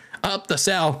back up the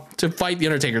cell to fight the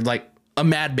Undertaker like a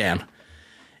madman.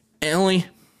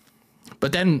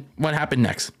 But then what happened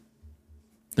next?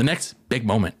 The next big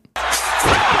moment.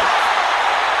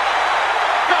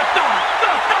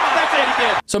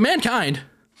 So Mankind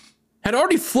had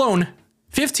already flown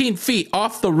 15 feet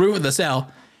off the roof of the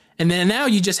cell, and then now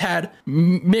you just had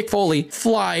Mick Foley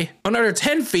fly another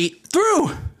 10 feet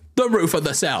through the roof of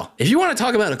the cell. If you want to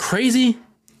talk about a crazy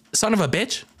son of a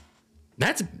bitch,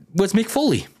 that was Mick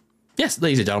Foley. Yes,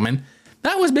 ladies and gentlemen,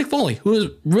 that was Mick Foley, who was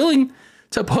willing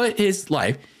to put his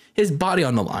life, his body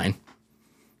on the line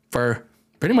for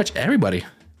pretty much everybody.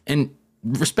 And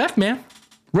respect, man.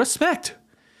 Respect.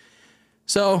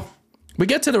 So we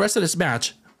get to the rest of this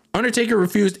match. Undertaker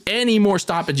refused any more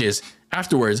stoppages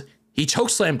afterwards. He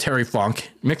chokeslammed Terry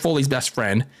Funk, Mick Foley's best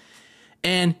friend,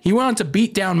 and he went on to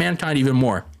beat down Mankind even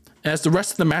more as the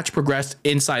rest of the match progressed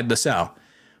inside the cell.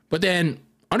 But then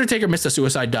Undertaker missed a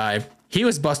suicide dive. He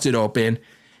was busted open,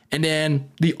 and then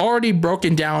the already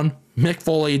broken down Mick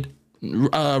Foley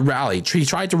rallied. He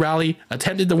tried to rally,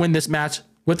 attempted to win this match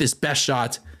with his best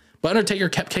shot, but Undertaker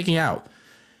kept kicking out.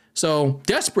 So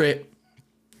desperate,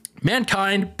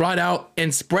 Mankind brought out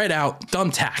and spread out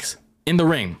thumbtacks in the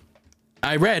ring.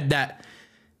 I read that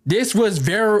this was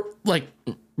very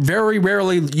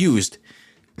rarely used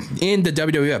in the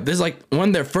WWF. This is like one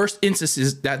of their first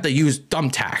instances that they used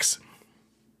thumbtacks.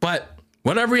 But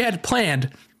whatever he had planned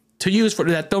to use for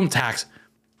that thumbtacks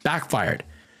backfired.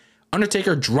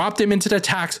 Undertaker dropped him into the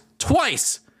tacks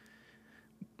twice.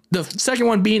 The second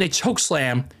one being a choke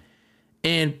slam,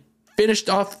 and finished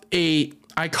off a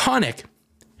iconic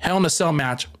Hell in a Cell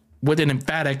match with an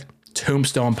emphatic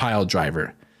tombstone pile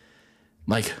driver.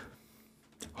 Like,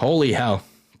 holy hell.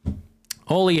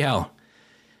 Holy hell.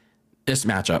 This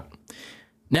matchup.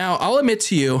 Now, I'll admit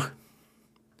to you,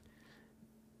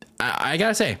 I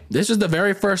gotta say, this is the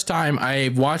very first time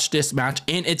I've watched this match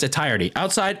in its entirety,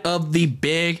 outside of the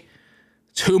big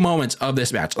 2 moments of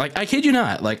this match. Like, I kid you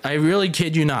not. Like, I really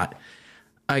kid you not.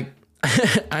 I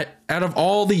out of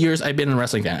all the years I've been a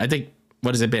wrestling fan, I think,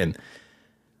 what has it been?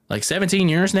 Like 17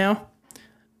 years now?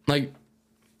 Like,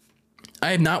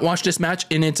 I have not watched this match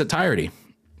in its entirety.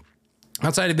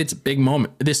 Outside of its big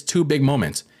moment, this 2 big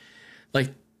moments.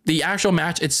 Like, the actual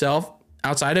match itself,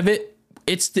 outside of it,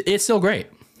 it's still great.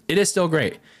 It is still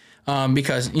great.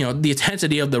 Because, the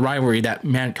intensity of the rivalry that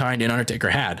Mankind and Undertaker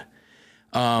had.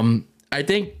 I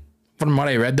think from what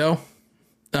I read though,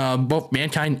 both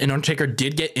Mankind and Undertaker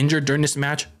did get injured during this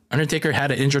match. Undertaker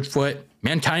had an injured foot.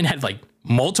 Mankind had like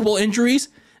multiple injuries,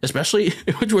 especially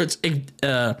which was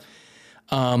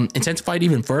intensified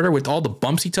even further with all the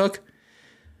bumps he took.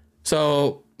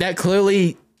 So that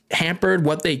clearly hampered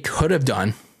what they could have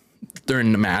done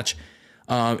during the match.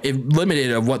 It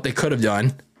limited of what they could have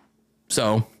done.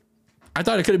 So I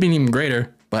thought it could have been even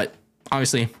greater, but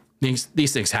obviously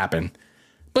these things happen.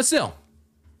 But still,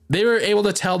 they were able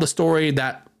to tell the story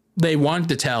that they wanted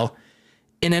to tell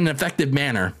in an effective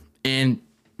manner. And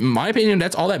in my opinion,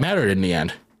 that's all that mattered in the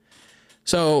end.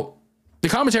 So the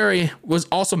commentary was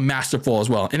also masterful as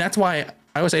well. And that's why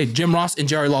I would say Jim Ross and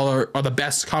Jerry Lawler are the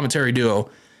best commentary duo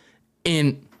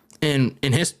in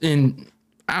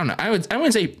I don't know. I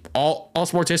wouldn't say all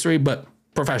sports history, but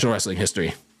professional wrestling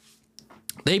history.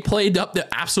 They played up the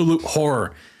absolute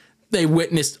horror they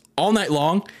witnessed all night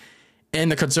long and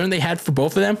the concern they had for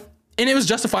both of them. And it was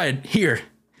justified here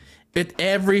with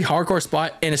every hardcore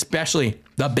spot, and especially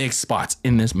the big spots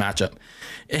in this matchup.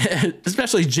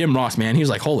 Especially Jim Ross, man. He was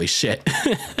like, holy shit.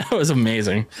 That was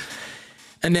amazing.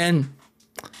 And then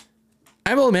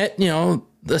I will admit,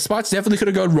 the spots definitely could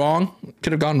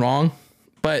have gone wrong.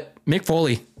 But Mick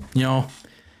Foley,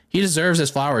 he deserves his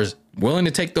flowers. Willing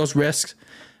to take those risks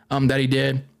that he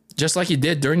did, just like he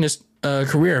did during this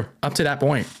career up to that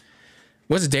point.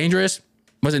 Was it dangerous?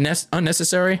 Was it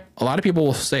unnecessary? A lot of people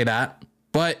will say that.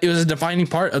 But it was a defining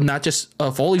part of not just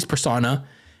Foley's persona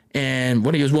and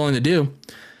what he was willing to do.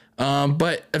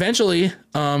 But eventually,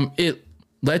 it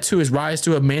led to his rise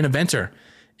to a main eventer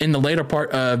in the later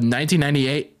part of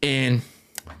 1998 and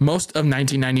most of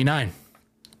 1999.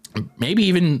 Maybe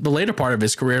even the later part of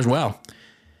his career as well.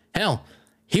 Hell,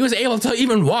 he was able to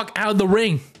even walk out of the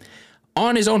ring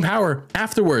on his own power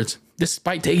afterwards,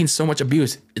 despite taking so much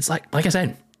abuse. It's like I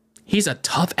said, he's a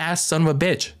tough ass son of a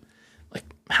bitch. Like,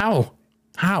 how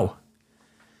How?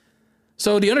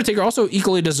 So The Undertaker also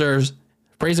equally deserves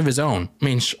praise of his own. I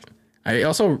mean, I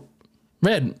also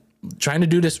read, trying to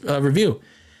do this review,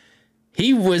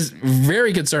 he was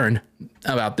very concerned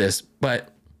about this, but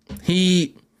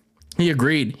he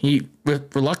agreed. He,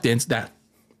 with reluctance, that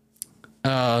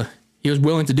he was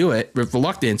willing to do it with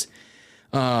reluctance,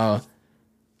 that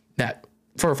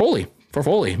for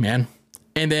Foley, man.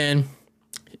 And then,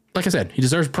 like I said, he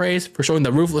deserves praise for showing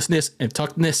the ruthlessness and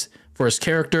toughness for his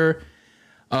character.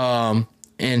 And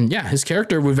yeah, his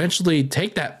character would eventually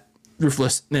take that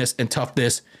ruthlessness and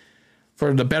toughness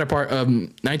for the better part of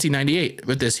 1998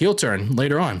 with this heel turn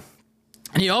later on.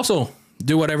 And he also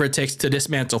do whatever it takes to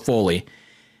dismantle Foley.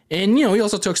 And, you know, he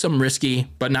also took some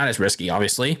risky, but not as risky,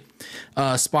 obviously,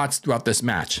 spots throughout this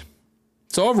match.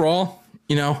 So overall,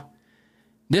 you know,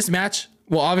 this match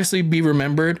will obviously be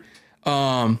remembered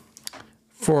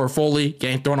for Foley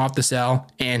getting thrown off the cell.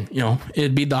 And, you know,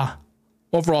 it'd be the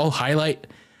overall highlight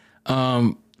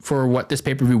for what this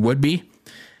pay-per-view would be.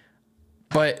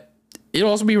 But it'll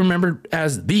also be remembered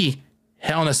as the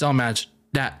Hell in a Cell match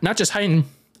that not just heightened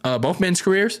both men's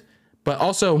careers, but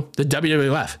also the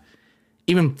WWF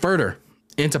even further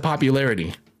into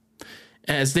popularity,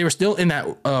 as they were still in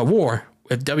that war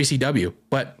with WCW.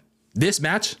 But this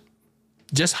match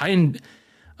just heightened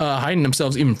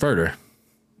themselves even further.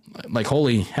 Like,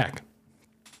 holy heck.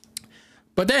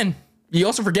 But then you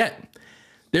also forget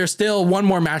there's still one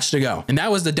more match to go. And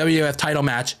that was the WWF title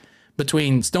match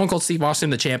between Stone Cold Steve Austin,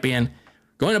 the champion,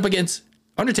 going up against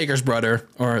Undertaker's brother,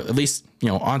 or at least, you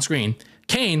know, on screen,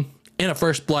 Kane, in a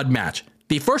first blood match.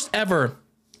 The first ever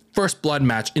first blood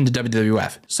match in the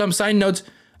WWF. Some side notes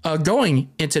going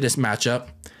into this matchup.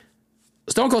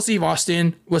 Stone Cold Steve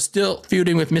Austin was still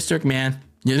feuding with Mr. McMahon.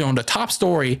 You know, the top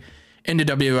story in the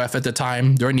WWF at the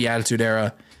time during the Attitude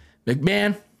Era.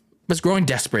 McMahon was growing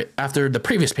desperate after the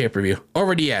previous pay-per-view,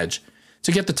 Over the Edge,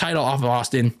 to get the title off of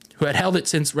Austin, who had held it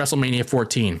since WrestleMania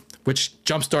 14, which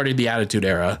jump-started the Attitude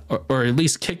Era, or at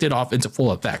least kicked it off into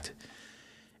full effect.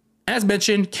 As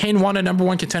mentioned, Kane won a number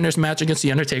one contenders match against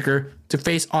The Undertaker to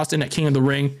face Austin at King of the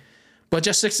Ring, but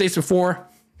just 6 days before,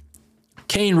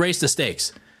 Kane raised the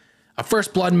stakes. A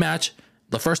first blood match,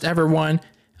 the first ever one,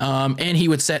 and he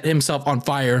would set himself on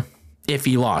fire if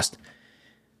he lost.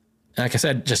 Like I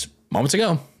said just moments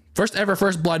ago, first ever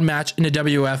first blood match in the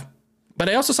WWF. But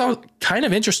I also saw kind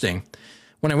of interesting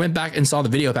when I went back and saw the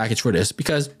video package for this,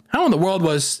 because how in the world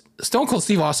was Stone Cold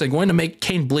Steve Austin going to make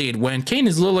Kane bleed when Kane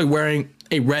is literally wearing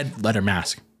a red leather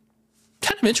mask?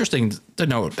 Kind of interesting to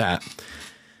note that.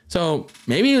 So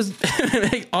maybe it was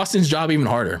make Austin's job even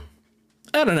harder.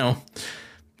 I don't know.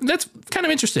 That's kind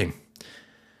of interesting.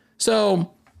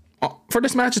 So for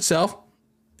this match itself,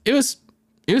 it was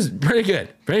pretty good.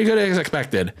 Pretty good as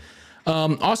expected.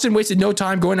 Austin wasted no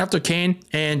time going after Kane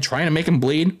and trying to make him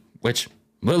bleed, which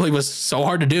literally was so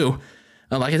hard to do.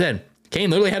 Like I said, Kane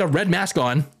literally had a red mask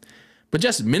on, but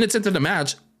just minutes into the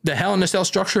match, the Hell in a Cell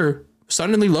structure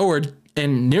suddenly lowered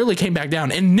and nearly came back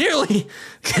down and nearly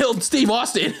killed Steve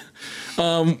Austin.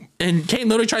 And Kane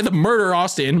literally tried to murder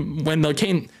Austin when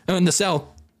the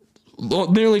cell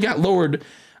nearly got lowered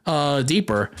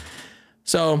deeper.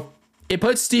 So it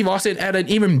puts Steve Austin at an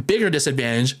even bigger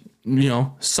disadvantage. You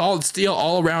know, solid steel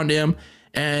all around him,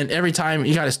 and every time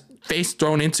he got his face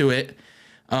thrown into it.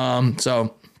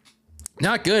 So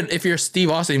not good if you're Steve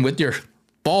Austin with your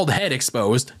bald head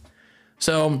exposed.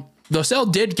 So the cell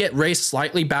did get raised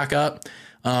slightly back up,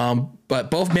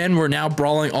 but both men were now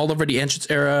brawling all over the entrance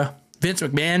area. Vince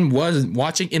McMahon was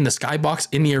watching in the skybox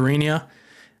in the arena.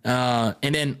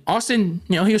 And then Austin,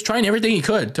 you know, he was trying everything he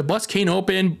could to bust Kane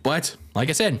open, but like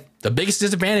I said, the biggest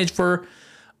disadvantage for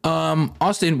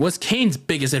Austin was Kane's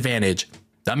biggest advantage,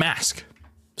 the mask.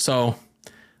 So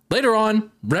later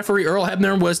on, referee Earl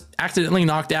Hebner was accidentally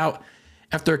knocked out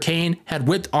after Kane had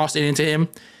whipped Austin into him,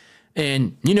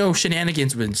 and you know,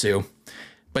 shenanigans would ensue.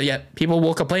 But yet people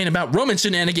will complain about Roman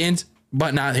shenanigans,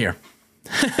 but not here.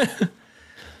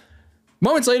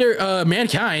 Moments later,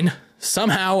 Mankind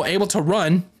somehow able to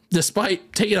run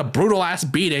despite taking a brutal ass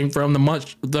beating from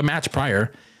the match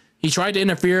prior. He tried to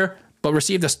interfere, but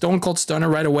received a Stone Cold Stunner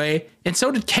right away, and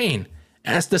so did Kane,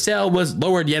 as the cell was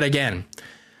lowered yet again.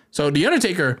 So The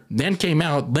Undertaker then came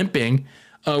out limping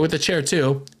with a chair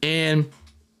too, and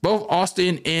both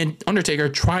Austin and Undertaker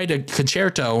tried a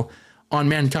concerto on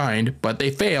Mankind, but they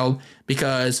failed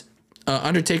because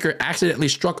Undertaker accidentally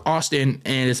struck Austin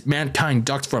and his Mankind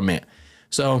ducked from it.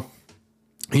 So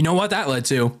you know what that led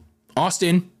to?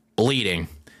 Austin bleeding.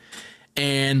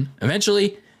 And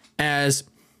eventually, as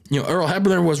you know, Earl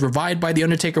Hebner was revived by The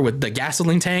Undertaker with the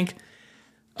gasoline tank.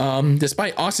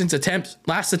 Despite Austin's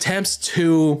last attempts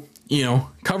to,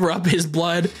 cover up his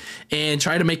blood and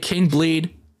try to make Kane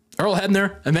bleed, Earl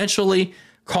Hebner eventually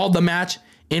called the match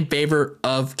in favor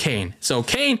of Kane. So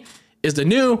Kane is the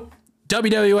new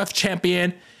WWF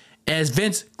champion, as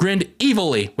Vince grinned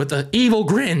evilly with an evil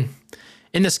grin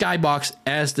in the skybox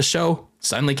as the show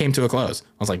suddenly came to a close. I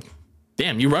was like,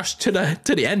 damn, you rushed to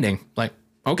the ending. Like,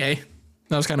 okay,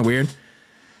 that was kind of weird.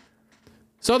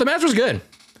 So the match was good.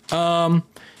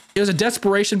 It was a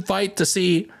desperation fight to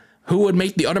see who would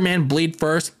make the other man bleed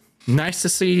first. Nice to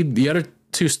see the other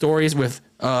two stories with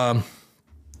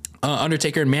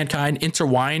Undertaker and Mankind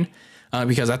intertwine,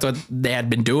 because that's what they had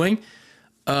been doing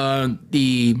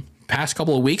the past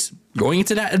couple of weeks going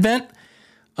into that event.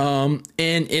 And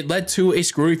it led to a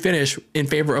screwy finish in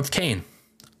favor of Kane.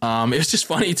 It was just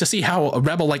funny to see how a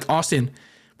rebel like Austin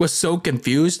was so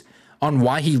confused on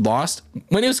why he lost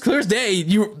when it was clear as day.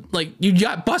 You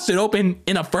got busted open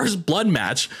in a first blood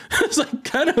match. It's like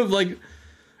kind of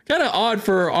odd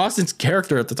for Austin's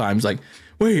character at the time. It's like,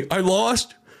 wait, I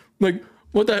lost? Like,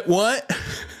 what?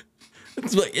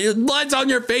 It's like, blood's on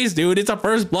your face, dude. It's a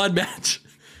first blood match.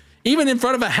 Even in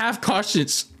front of a half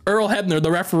cautious Earl Hebner,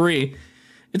 the referee,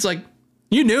 it's like,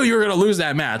 you knew you were going to lose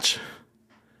that match.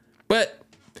 But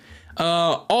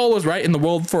all was right in the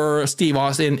world for Steve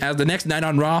Austin, as the next night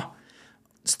on Raw,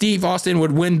 Steve Austin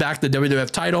would win back the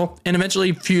WWF title and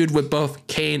eventually feud with both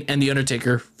Kane and The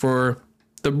Undertaker for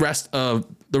the rest of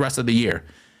the year,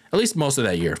 at least most of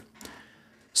that year.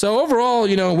 So overall,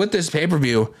 with this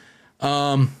pay-per-view,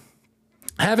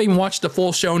 having watched the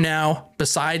full show now,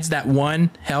 besides that one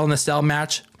Hell in a Cell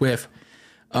match with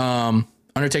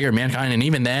Undertaker and Mankind, and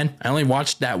even then, I only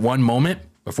watched that one moment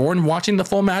before watching the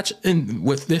full match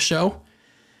with this show,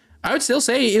 I would still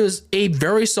say it was a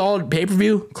very solid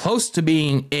pay-per-view, close to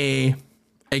being a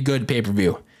good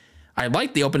pay-per-view. I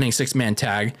liked the opening 6-man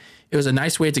tag. It was a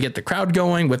nice way to get the crowd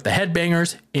going with the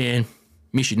headbangers in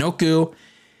Michinoku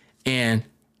and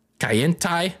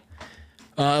Kaientai.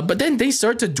 But then they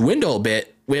start to dwindle a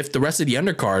bit with the rest of the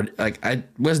undercard. Like, I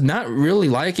was not really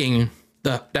liking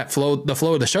the flow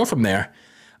of the show from there.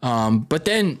 But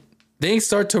then they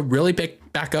start to really pick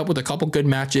back up with a couple good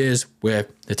matches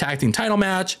with the tag team title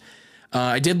match.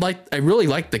 I really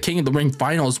liked the King of the Ring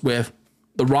finals with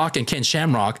The Rock and Ken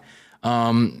Shamrock.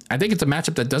 I think it's a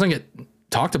matchup that doesn't get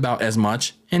talked about as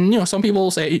much. And, some people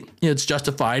will say it's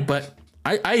justified, but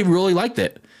I really liked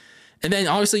it. And then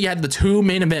obviously you had the two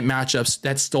main event matchups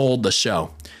that stole the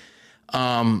show.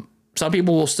 Some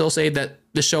people will still say that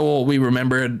the show will be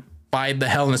remembered by the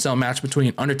Hell in a Cell match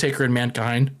between Undertaker and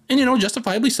Mankind. And,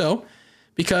 justifiably so,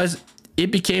 because it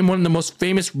became one of the most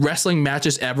famous wrestling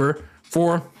matches ever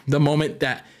for the moment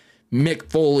that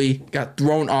Mick Foley got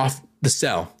thrown off the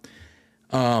cell.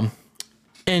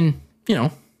 And,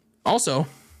 also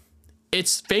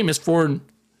it's famous for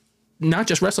not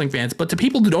just wrestling fans, but to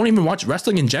people who don't even watch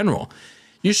wrestling in general.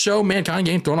 You show Mankind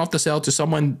getting thrown off the cell to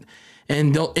someone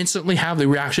and they'll instantly have the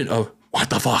reaction of, what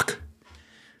the fuck?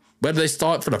 Whether they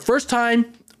saw it for the first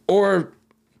time or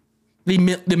the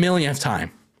millionth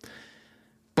time.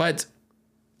 But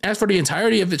as for the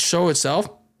entirety of the show itself,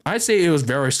 I'd say it was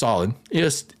very solid. It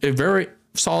was a very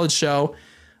solid show.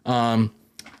 I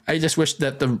just wish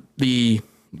that the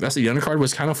rest of the undercard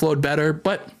was kind of flowed better.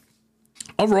 But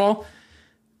overall,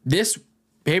 this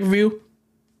pay-per-view,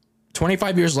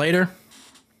 25 years later,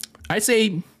 I'd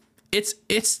say it's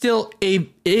still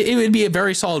it would be a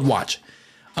very solid watch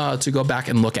to go back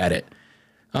and look at it.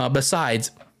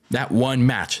 Besides that one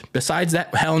match, besides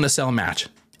that Hell in a Cell match,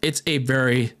 it's a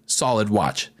very solid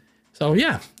watch. So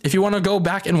yeah, if you want to go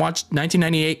back and watch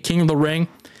 1998 King of the Ring,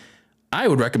 I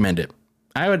would recommend it.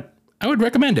 I would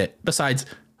recommend it besides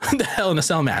the Hell in a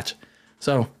Cell match.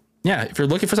 So yeah, if you're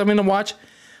looking for something to watch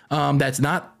that's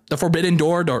not the Forbidden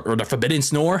Door or the Forbidden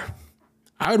Snore,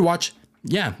 I would watch,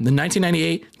 the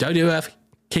 1998 WWF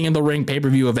King of the Ring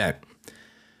pay-per-view event.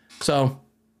 So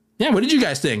yeah, what did you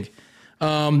guys think?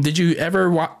 Did you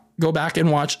ever go back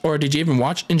and watch, or did you even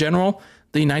watch in general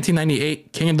the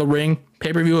 1998 King of the Ring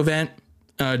pay-per-view event?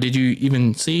 Did you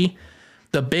even see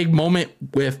the big moment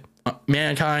with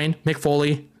Mankind, Mick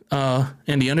Foley,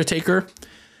 and The Undertaker?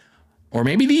 Or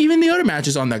maybe even the other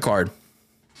matches on that card?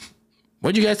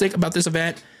 What do you guys think about this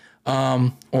event?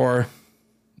 Or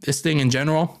this thing in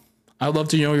general? I'd love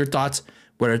to know your thoughts,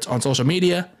 whether it's on social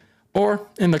media or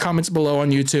in the comments below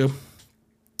on YouTube.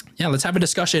 Yeah, let's have a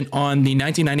discussion on the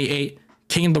 1998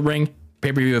 King of the Ring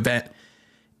pay-per-view event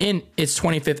in its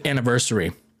 25th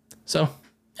anniversary. So,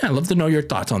 yeah, I'd love to know your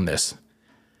thoughts on this.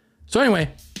 So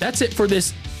anyway, that's it for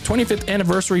this 25th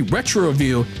anniversary retro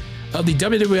review of the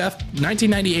WWF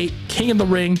 1998 King of the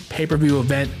Ring pay-per-view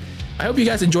event. I hope you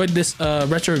guys enjoyed this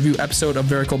retro review episode of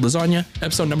Very Cold Lasagna,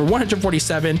 episode number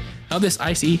 147 of this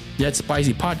icy yet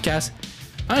spicy podcast.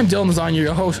 I'm Dylan Lasagna,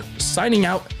 your host, signing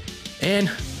out. And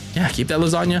yeah, keep that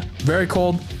lasagna very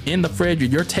cold in the fridge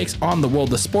with your takes on the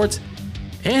world of sports.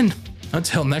 And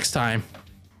until next time,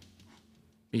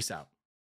 peace out.